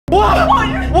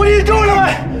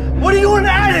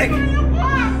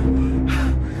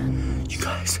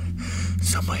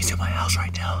Somebody's in my house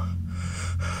right now.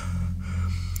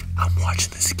 I'm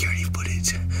watching the security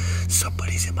footage.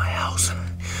 Somebody's in my house.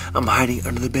 I'm hiding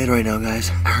under the bed right now, guys.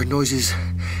 I heard noises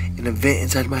in a vent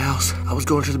inside my house. I was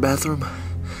going to the bathroom,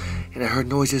 and I heard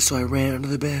noises, so I ran under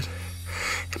the bed.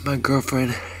 And my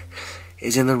girlfriend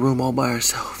is in the room all by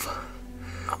herself.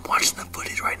 I'm watching the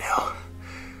footage right now.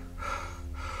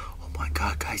 Oh my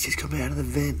God, guys, he's coming out of the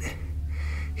vent.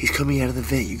 He's coming out of the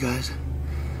vent, you guys.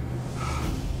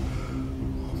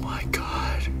 Oh my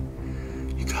God.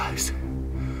 You guys,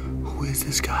 who is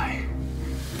this guy?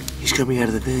 He's coming out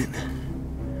of the vent.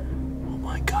 Oh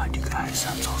my God, you guys,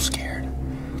 I'm so scared.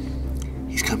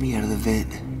 He's coming out of the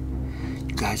vent.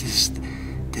 You guys,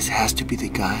 this has to be the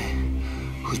guy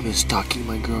who's been stalking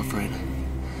my girlfriend.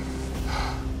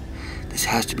 This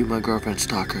has to be my girlfriend's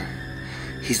stalker.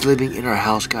 He's living in our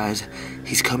house, guys.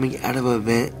 He's coming out of a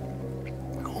vent.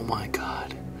 Oh my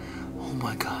God. Oh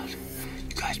my God.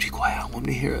 You guys be quiet. I don't want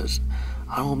him to hear us.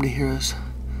 I don't want him to hear us.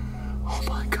 Oh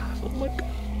my God. Oh my God.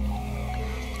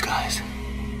 You guys.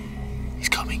 He's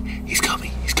coming. He's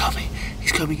coming. He's coming.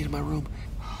 He's coming into my room.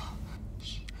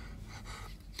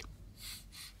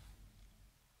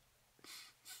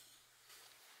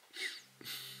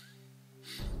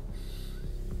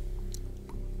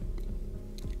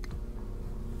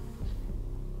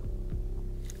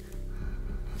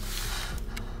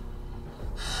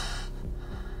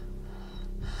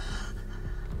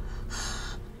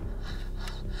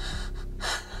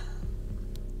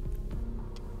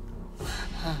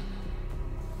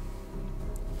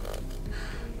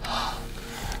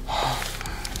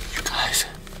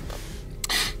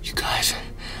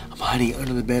 Hiding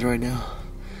under the bed right now.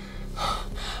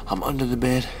 I'm under the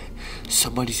bed.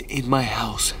 Somebody's in my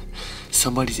house.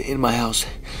 Somebody's in my house.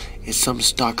 It's some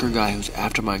stalker guy who's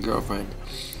after my girlfriend.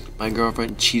 My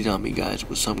girlfriend cheated on me, guys,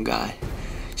 with some guy.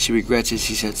 She regrets it.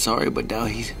 She said sorry, but now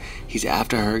he's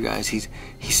after her, guys. He's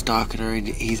stalking her, and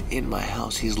he's in my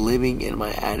house. He's living in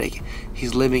my attic.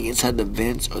 He's living inside the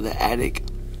vents or the attic.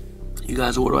 You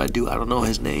guys, what do? I don't know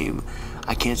his name.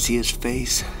 I can't see his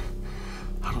face.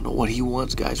 I don't know what he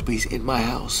wants, guys, but he's in my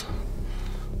house.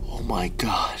 Oh my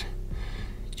God.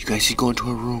 You guys, he's going to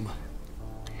her room.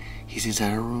 He's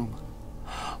inside her room.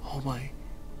 Oh my.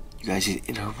 You guys, he's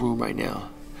in her room right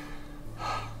now.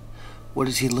 What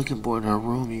is he looking for in her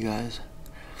room, you guys?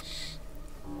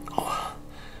 Oh,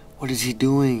 what is he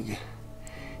doing?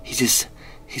 He's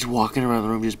walking around the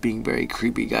room just being very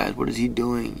creepy, guys. What is he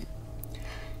doing?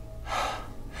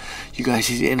 You guys,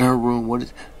 he's in her room.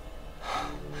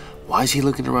 Why is he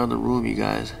looking around the room, you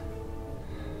guys?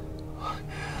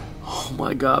 Oh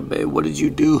my God, babe, what did you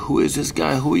do? Who is this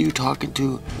guy? Who are you talking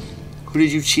to? Who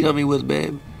did you cheat on me with,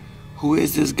 babe? Who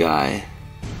is this guy?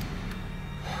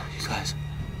 You guys,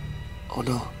 oh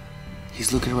no,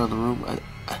 he's looking around the room.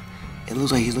 It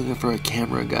looks like he's looking for a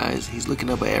camera, guys. He's looking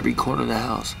up at every corner of the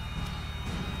house.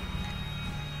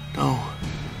 No,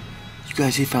 you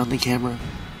guys, he found the camera.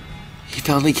 He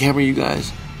found the camera, you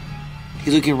guys.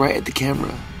 He's looking right at the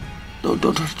camera. No,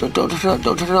 don't turn it off. Don't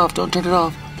turn it off. Don't turn it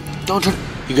off. Don't turn.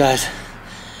 You guys,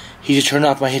 he just turned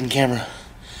off my hidden camera.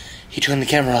 He turned the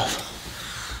camera off.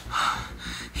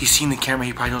 He's seen the camera.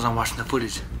 He probably knows I'm watching the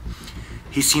footage.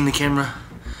 He's seen the camera.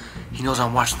 He knows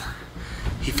I'm watching.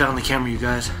 He found the camera, you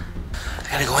guys.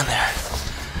 I gotta go in there.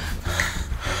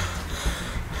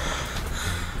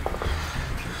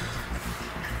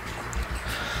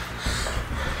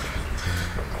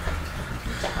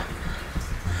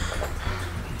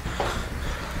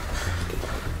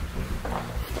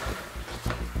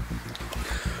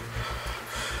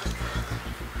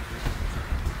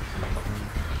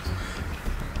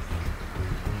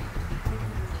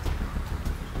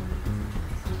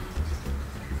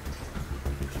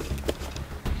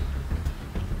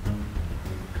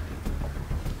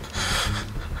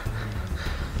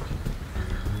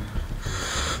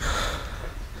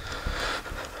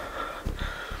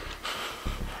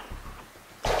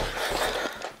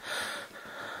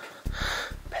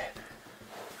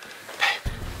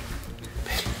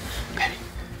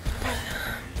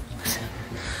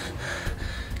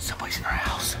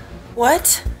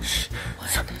 What? Shh.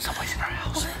 Somebody's in our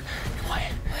house. What? Be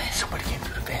quiet. What? Somebody came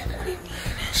through the vent. What do you mean?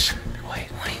 Shh. Be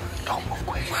quiet. What do you mean? Don't move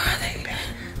quick. Where are they? Baby.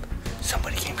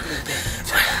 Somebody came through the vent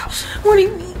inside the house. What do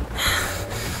you mean?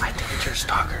 I think it's your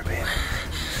stalker, babe.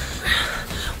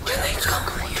 Where are they going?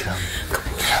 Come on, get up. Come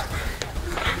on, get up.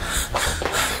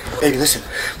 Baby, listen.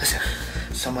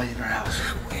 Somebody's in our house.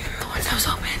 Where? The white house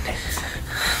open. Hey, listen.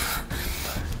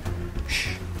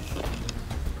 Shh.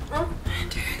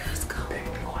 Dude, let's go. Baby,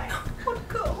 be quiet. I want to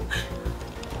go.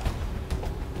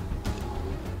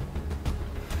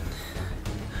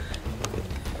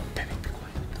 Baby, be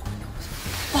quiet.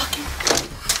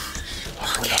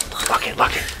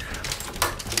 Lock it.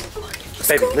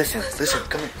 Baby, listen.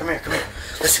 Come here.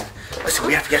 Listen.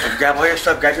 We have to grab all your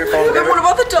stuff. Grab your phone. What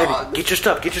about the dog? Baby, get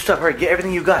your stuff. Hurry, get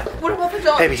everything you got. What about the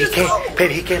dog? Baby,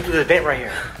 he came through the vent right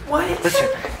here. What? Listen.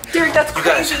 Derek, that's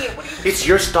crazy. It's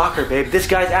your stalker, babe. This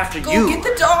guy's after you. Go get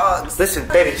the dogs. Listen,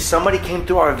 baby, somebody came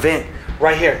through our vent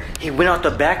right here. He went out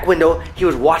the back window. He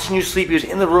was watching you sleep. He was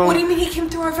in the room. What do you mean he came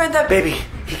through our vent? Baby,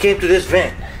 he came through this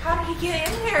vent. How did he get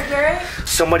in here, Derek?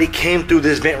 Somebody came through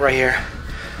this vent right here.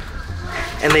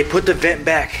 And they put the vent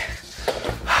back.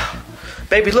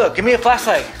 Baby, look, give me a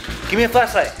flashlight.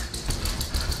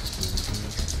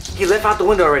 He left out the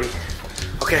window already.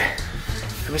 Okay,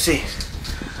 let me see.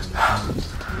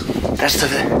 That's the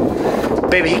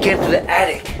vent. Baby, he came to the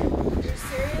attic. You're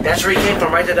serious? That's where he came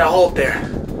from, right to that hole up there.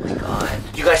 Oh my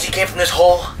God. You guys, he came from this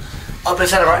hole up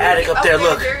inside of our attic up there,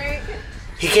 look. Derek.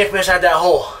 He came from inside that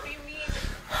hole. What do you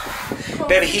mean?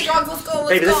 Baby, Dogs, let's go.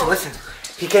 Baby, listen.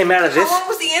 He came out of this. How long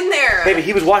was he in there? Baby,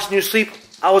 he was watching you sleep.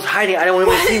 I was hiding. I didn't want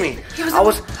him to see me. I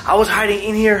was hiding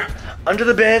in here, under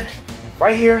the bed,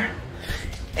 right here.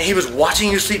 And he was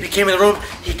watching you sleep. He came in the room.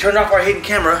 He turned off our hidden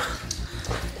camera.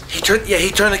 He turned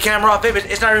the camera off, baby.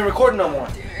 It's not even recording no more.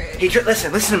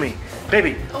 Listen to me,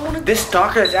 baby. This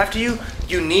stalker that's after you.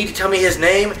 You need to tell me his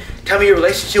name. Tell me your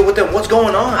relationship with him. What's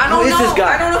going on? Who is this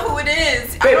guy? I don't know who it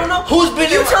is. Baby, I don't know. Who's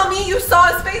been? You tell me. You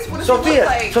saw his face. What does he look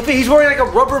like? Sophia, he's wearing like a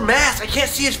rubber mask. I can't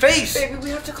see his face. Baby, we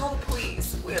have to call the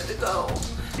police. We have to go.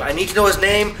 I need to know his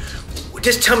name.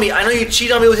 Just tell me. I know you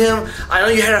cheated on me with him. I know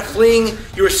you had a fling.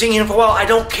 You were seeing him for a while. I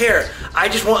don't care. I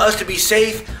just want us to be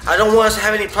safe. I don't want us to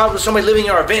have any problems with somebody living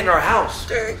in our vent in our house.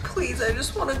 Derek, please, I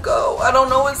just want to go. I don't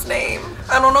know his name.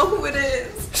 I don't know who it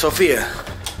is. Sophia.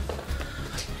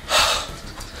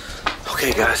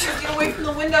 Okay, guys. Get away from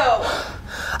the window.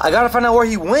 I gotta find out where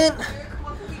he went. Derek, come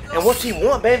on, can we go? And what's he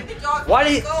want, babe? Why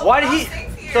did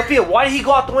he? Sophia, why did he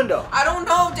go out the window? I don't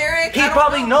know, Derek. He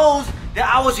probably knows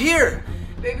that I was here.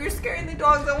 Baby, you're scaring the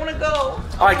dogs. I want to go.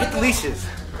 All right, get the leashes.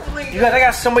 Oh my God. You guys, I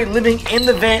got somebody living in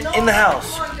the vent in the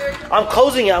house. Come on, Derek. I'm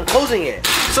closing it.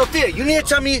 Sophia, you need to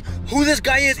tell me who this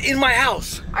guy is in my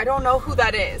house. I don't know who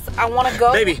that is. I want to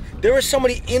go. Baby, there was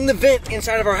somebody in the vent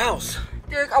inside of our house.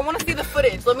 Derek, I want to see the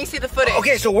footage. Let me see the footage.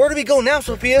 Okay, so where do we go now, We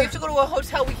Sophia? have to go to a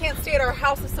hotel. We can't stay at our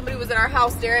house if somebody was in our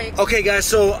house, Derek. Okay, guys,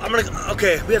 so we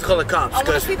have to call the cops. I want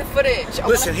to see the footage.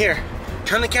 Listen, here,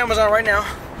 turn the cameras on right now.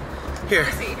 Here.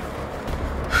 See.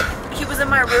 He was in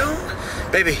my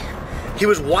room. Baby, he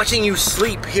was watching you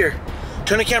sleep. Here,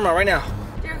 turn the camera on right now.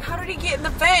 Derek, how did he get in the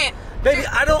vent? Baby,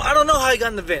 I don't know how he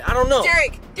got in the vent. I don't know.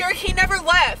 Derek, he never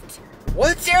left.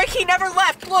 What? Derek, he never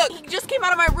left. Look, he just came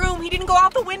out of my room. He didn't go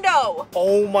out the window.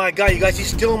 Oh my God, you guys, he's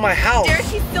still in my house. Derek,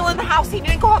 he's still in the house. He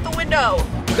didn't go out the window.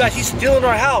 You guys, he's still in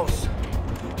our house.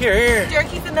 Here. Derek,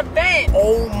 he's in the vent.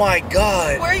 Oh my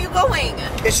God. Where are you going?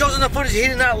 It shows in the footage he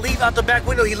did not leave out the back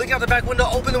window. He looked out the back window,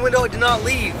 opened the window, and did not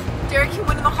leave. Derek, he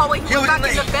went in the hallway. He went back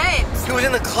in the vent. He was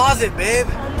in the closet, babe.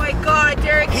 Oh my God,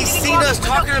 Derek. He's seen us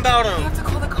talking about him. We have to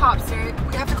call the cops, Derek.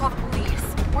 We have to call the police.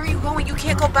 Where are you going? You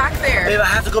can't go back there. Babe, I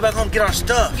have to go back home and get our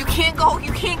stuff. You can't go.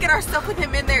 You can't get our stuff with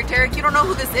him in there, Derek. You don't know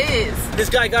who this is. This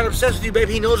guy got obsessed with you, babe.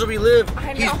 He knows where we live.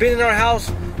 I know. He's been in our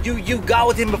house. You got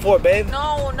with him before, babe.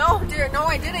 No, Derek. No,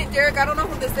 I didn't, Derek. I don't know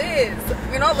who this is.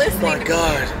 You're not listening Oh my to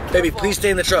God. me. Baby, Careful. please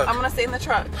stay in the truck. I'm gonna stay in the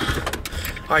truck.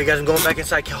 All right, guys, I'm going back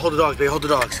inside. Hold the dogs, baby. Hold the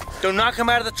dogs. Do not come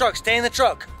out of the truck. Stay in the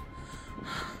truck.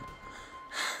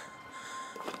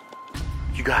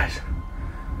 You guys,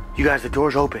 the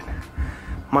door's open.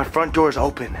 My front door is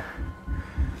open.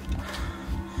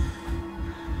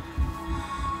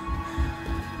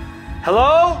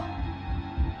 Hello?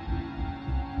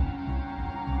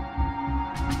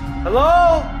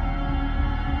 Hello?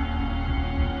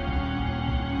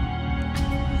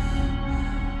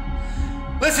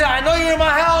 Listen, I know you're in my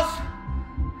house.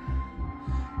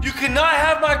 You cannot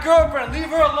have my girlfriend. Leave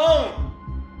her alone.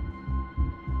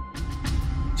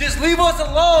 Just leave us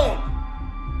alone.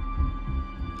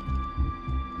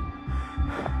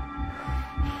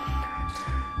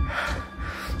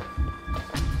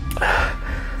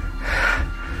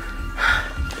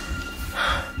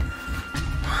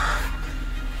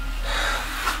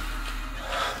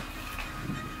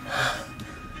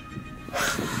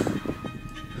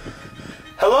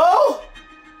 Hello?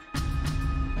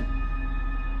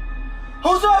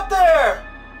 Who's up there?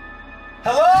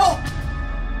 Hello?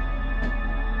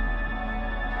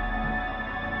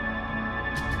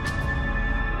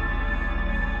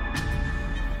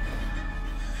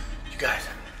 You guys,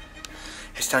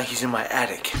 it's like he's in my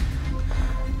attic.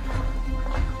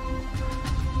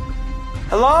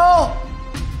 Hello?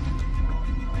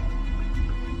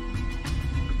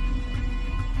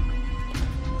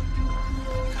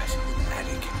 Guys, he's in the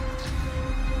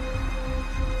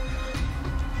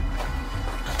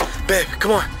Babe,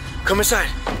 come on. Come inside.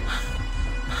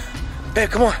 Babe,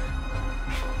 come on.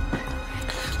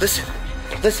 Listen.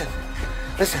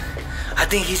 I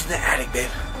think he's in the attic, babe.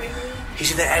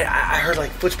 He's in the attic. I heard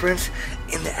like footprints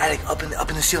in the attic, up in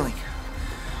the ceiling.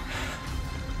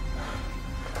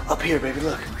 Up here, baby,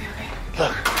 look.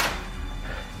 Look.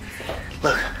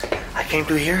 I came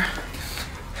through here,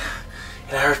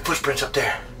 and I heard footprints up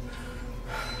there.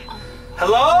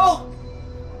 Hello?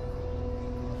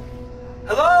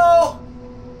 Hello?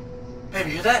 Babe,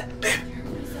 you hear that? Babe.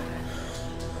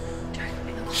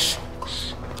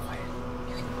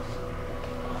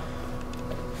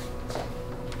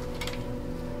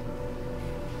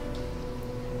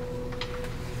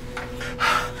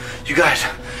 You guys,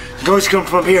 the noise is coming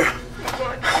from up here.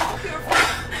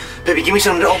 Baby, give me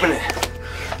something to open it.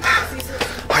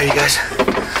 Alright, you guys.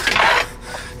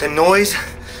 The noise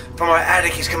from our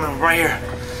attic is coming from right here.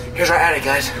 Here's our attic,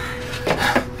 guys.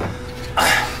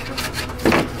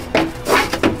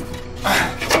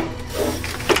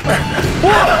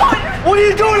 What are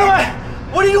you doing?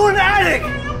 What are you doing in the attic?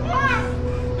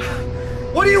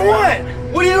 What do you want?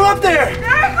 What are you doing up there?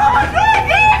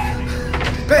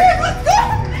 Babe.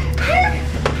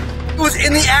 It was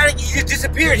in the attic, he just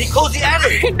disappeared. He closed the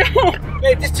attic.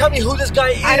 Babe, just tell me who this guy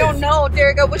is. I don't know,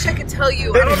 Derek. I wish I could tell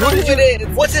you. Baby, I don't know who it is.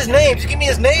 What's his name? Just give me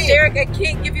his name. Derek, I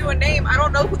can't give you a name. I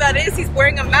don't know who that is. He's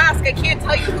wearing a mask. I can't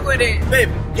tell you who it is. Babe,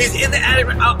 he's in the attic.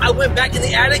 I went back in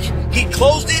the attic. He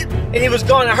closed it, and he was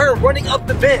gone. I heard him running up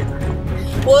the vent.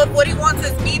 Well, if what he wants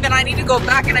is me, then I need to go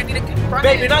back and I need to confront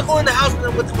him. Babe, you're not going in the house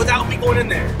without me going in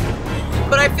there.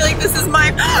 But I feel like this is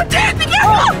my... Oh, Derek, be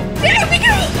careful! Derek, be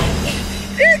careful!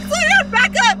 Derek, slow down!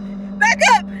 Back up! Back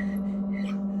up!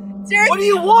 Derek! What do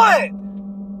you want?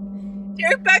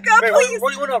 Derek, back up, Babe, please!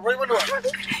 Roll your window up, roll your window up.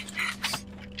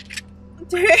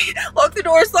 Derek, lock the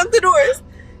doors, lock the doors!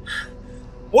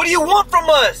 What do you want from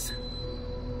us?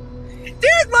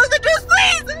 Derek, lock the doors,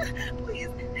 please! Please!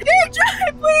 Derek,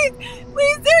 drive, please!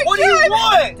 Please, Derek, what do you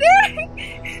want? Derek!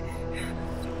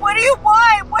 What do you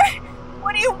want?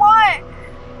 What do you want?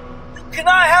 Can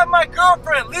I have my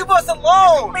girlfriend? Leave us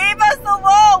alone! Leave us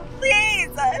alone, please!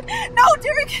 No,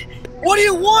 Derek! What do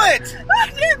you want?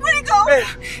 Derek, where'd he go? Hey,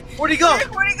 where'd he go?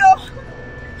 Derek, where'd he go?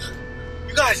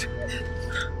 You guys.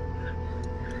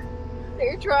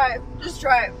 Derek, drive. Just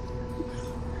drive.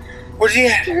 Where's he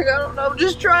at? Derek, I don't know.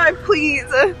 Just drive, please.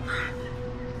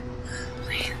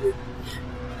 Please.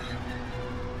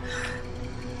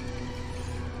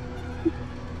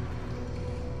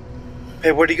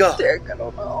 Hey, where'd he go? Derek, I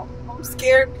don't know. I'm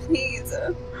scared, please.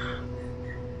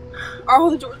 Are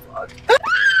all the doors locked?